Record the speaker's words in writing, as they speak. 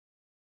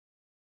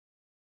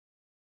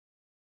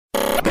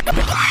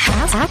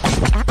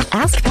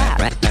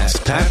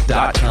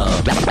AskPat.com.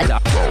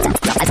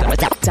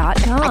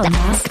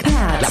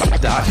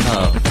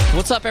 AskPat.com.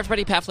 What's up,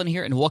 everybody? Pat Flynn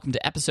here, and welcome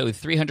to episode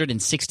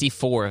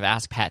 364 of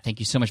Ask Pat. Thank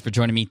you so much for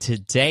joining me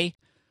today.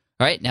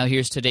 All right, now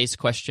here's today's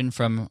question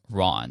from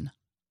Ron.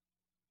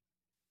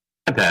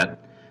 Hi,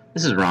 Pat.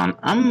 This is Ron.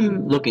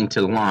 I'm looking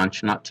to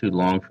launch not too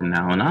long from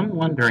now, and I'm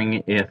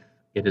wondering if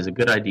it is a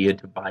good idea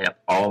to buy up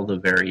all the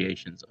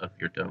variations of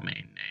your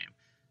domain name.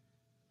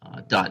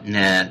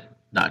 .net,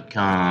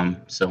 .com,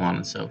 so on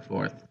and so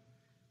forth.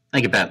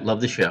 Thank you, Pat. Love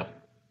the show.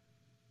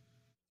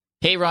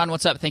 Hey, Ron,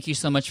 what's up? Thank you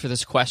so much for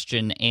this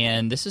question.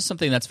 And this is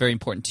something that's very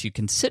important to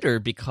consider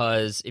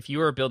because if you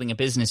are building a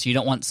business, you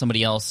don't want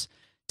somebody else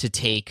to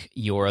take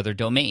your other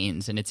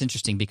domains. And it's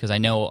interesting because I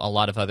know a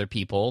lot of other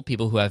people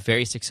who have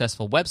very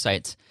successful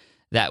websites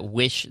that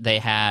wish they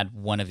had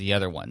one of the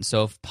other ones.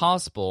 So if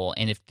possible,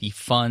 and if the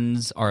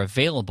funds are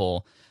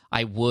available,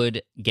 I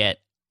would get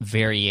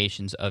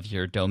variations of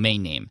your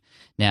domain name.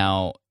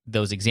 Now,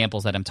 those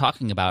examples that I'm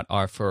talking about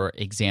are, for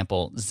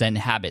example,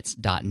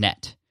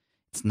 zenhabits.net.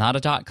 It's not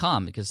a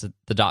 .com because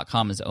the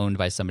 .com is owned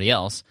by somebody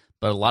else,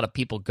 but a lot of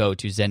people go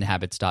to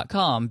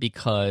zenhabits.com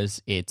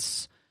because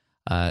it's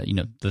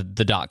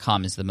the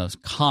 .com is the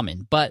most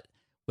common. But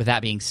with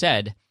that being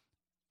said,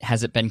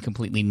 has it been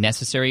completely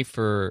necessary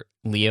for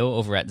Leo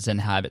over at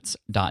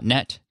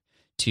zenhabits.net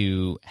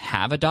to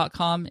have a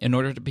 .com in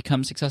order to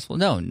become successful?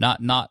 No,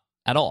 not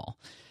at all.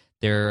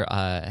 There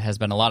has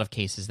been a lot of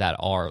cases that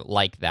are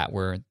like that,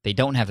 where they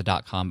don't have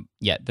the .com,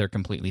 yet they're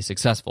completely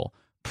successful.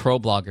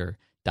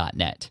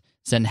 Problogger.net,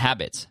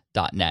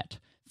 zenhabits.net,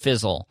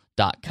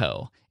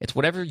 fizzle.co. It's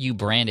whatever you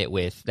brand it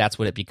with, that's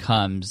what it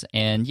becomes.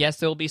 And yes,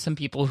 there will be some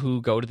people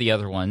who go to the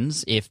other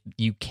ones if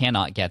you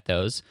cannot get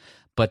those,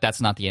 but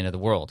that's not the end of the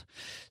world.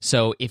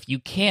 So if you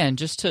can,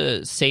 just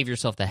to save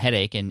yourself the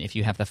headache, and if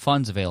you have the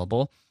funds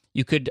available,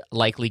 you could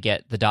likely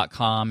get the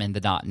 .com and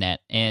the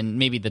 .net and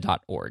maybe the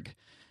 .org.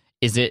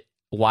 Is it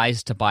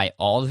wise to buy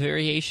all the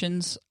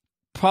variations?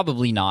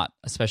 Probably not,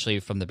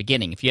 especially from the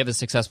beginning. If you have a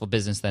successful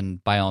business,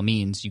 then by all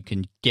means, you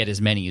can get as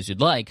many as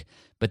you'd like,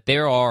 but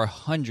there are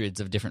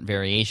hundreds of different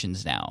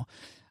variations now.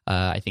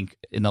 I think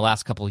in the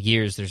last couple of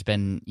years, there's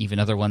been even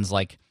other ones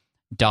like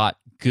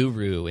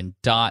 .guru and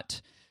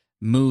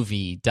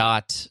 .movie,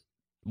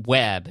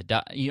 .web,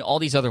 all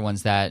these other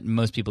ones that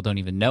most people don't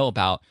even know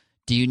about.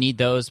 Do you need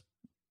those?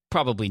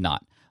 Probably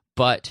not.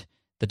 But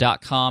the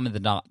 .com and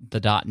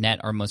the .net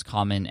are most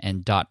common,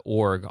 and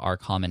 .org are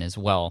common as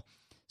well.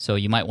 So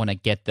you might want to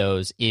get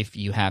those if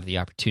you have the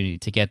opportunity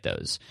to get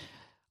those.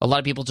 A lot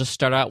of people just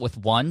start out with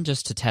one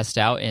just to test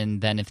out,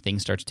 and then if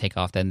things start to take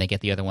off, then they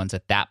get the other ones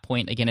at that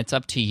point. Again, it's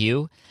up to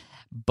you,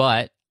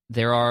 but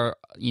there are,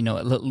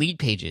 lead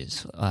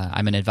pages.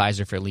 I'm an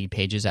advisor for lead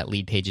pages at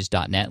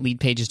leadpages.net.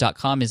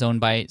 Leadpages.com is owned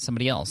by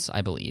somebody else,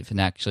 I believe,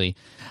 and actually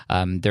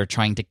they're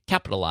trying to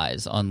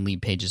capitalize on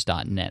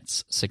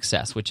leadpages.net's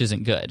success, which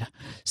isn't good.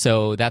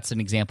 So that's an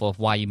example of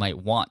why you might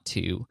want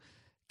to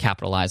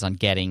capitalize on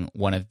getting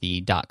one of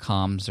the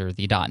 .coms or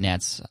the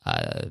 .nets,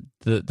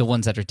 the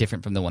ones that are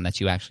different from the one that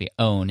you actually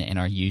own and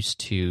are used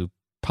to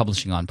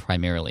publishing on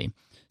primarily.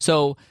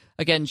 So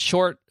again,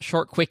 short,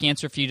 quick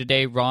answer for you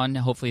today, Ron.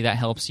 Hopefully that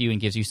helps you and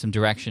gives you some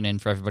direction.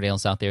 And for everybody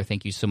else out there,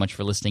 thank you so much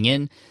for listening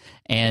in.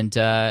 And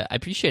I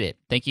appreciate it.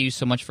 Thank you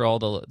so much for all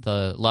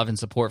the love and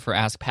support for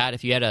Ask Pat.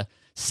 If you had a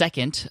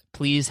second,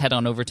 please head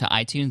on over to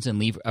iTunes and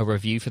leave a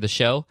review for the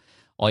show.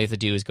 All you have to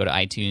do is go to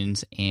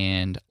iTunes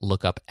and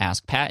look up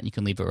Ask Pat, and you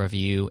can leave a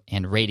review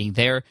and rating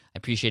there. I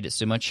appreciate it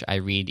so much. I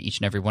read each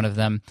and every one of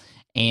them.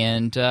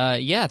 And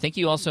thank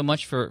you all so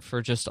much for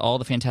just all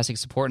the fantastic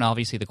support and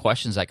obviously the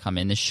questions that come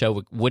in. This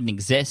show wouldn't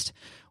exist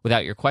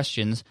without your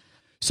questions.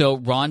 So,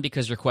 Ron,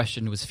 because your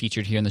question was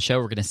featured here in the show,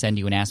 we're going to send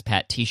you an Ask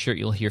Pat t-shirt.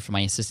 You'll hear from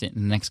my assistant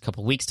in the next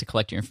couple of weeks to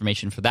collect your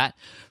information for that.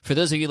 For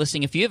those of you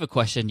listening, if you have a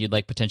question you'd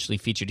like potentially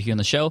featured here on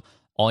the show,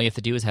 all you have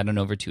to do is head on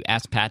over to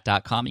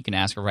AskPat.com. You can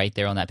ask her right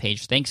there on that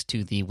page, thanks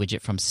to the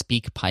widget from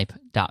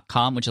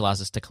SpeakPipe.com, which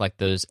allows us to collect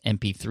those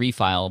MP3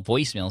 file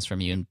voicemails from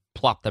you and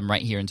plop them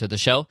right here into the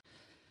show.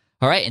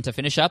 All right, and to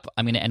finish up,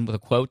 I'm going to end with a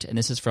quote, and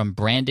this is from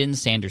Brandon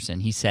Sanderson.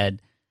 He said,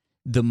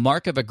 "The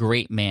mark of a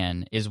great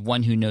man is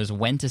one who knows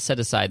when to set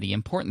aside the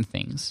important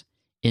things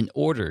in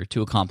order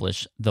to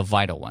accomplish the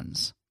vital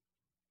ones."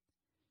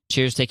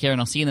 Cheers, take care,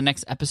 and I'll see you in the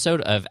next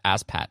episode of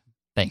Ask Pat.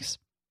 Thanks.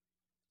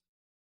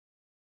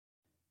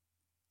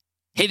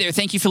 Hey there,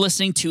 thank you for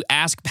listening to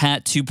Ask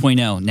Pat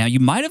 2.0. Now, you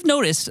might have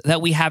noticed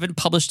that we haven't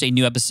published a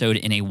new episode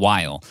in a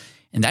while,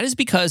 and that is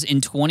because in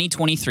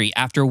 2023,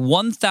 after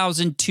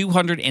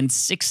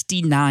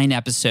 1,269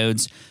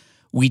 episodes,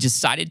 we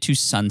decided to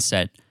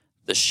sunset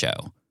the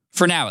show.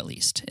 For now, at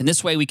least. In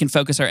this way, we can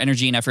focus our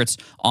energy and efforts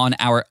on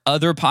our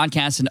other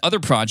podcasts and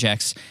other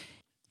projects.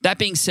 That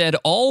being said,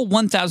 all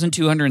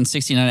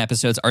 1,269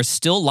 episodes are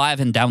still live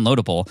and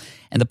downloadable,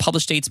 and the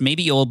published dates may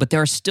be old, but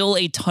there are still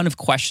a ton of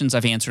questions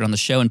I've answered on the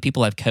show and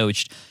people I've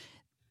coached.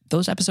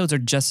 Those episodes are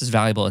just as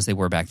valuable as they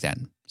were back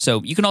then.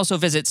 So you can also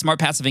visit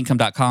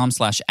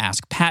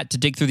smartpassiveincome.com/askpat to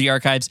dig through the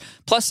archives.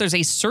 Plus, there's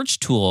a search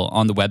tool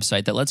on the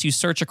website that lets you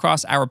search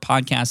across our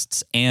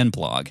podcasts and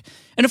blog.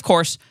 And of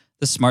course,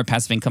 the Smart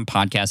Passive Income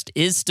podcast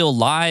is still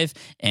live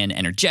and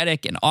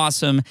energetic and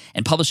awesome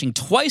and publishing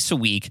twice a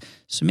week.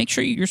 So make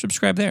sure you're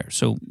subscribed there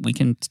so we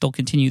can still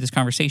continue this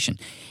conversation.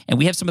 And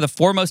we have some of the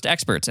foremost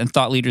experts and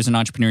thought leaders in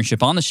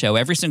entrepreneurship on the show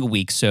every single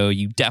week, so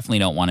you definitely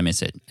don't want to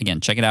miss it.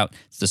 Again, check it out.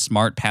 It's the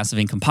Smart Passive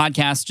Income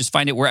podcast. Just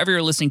find it wherever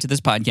you're listening to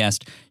this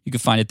podcast. You can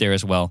find it there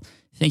as well.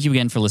 Thank you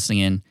again for listening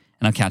in,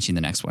 and I'll catch you in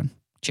the next one.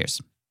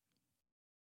 Cheers.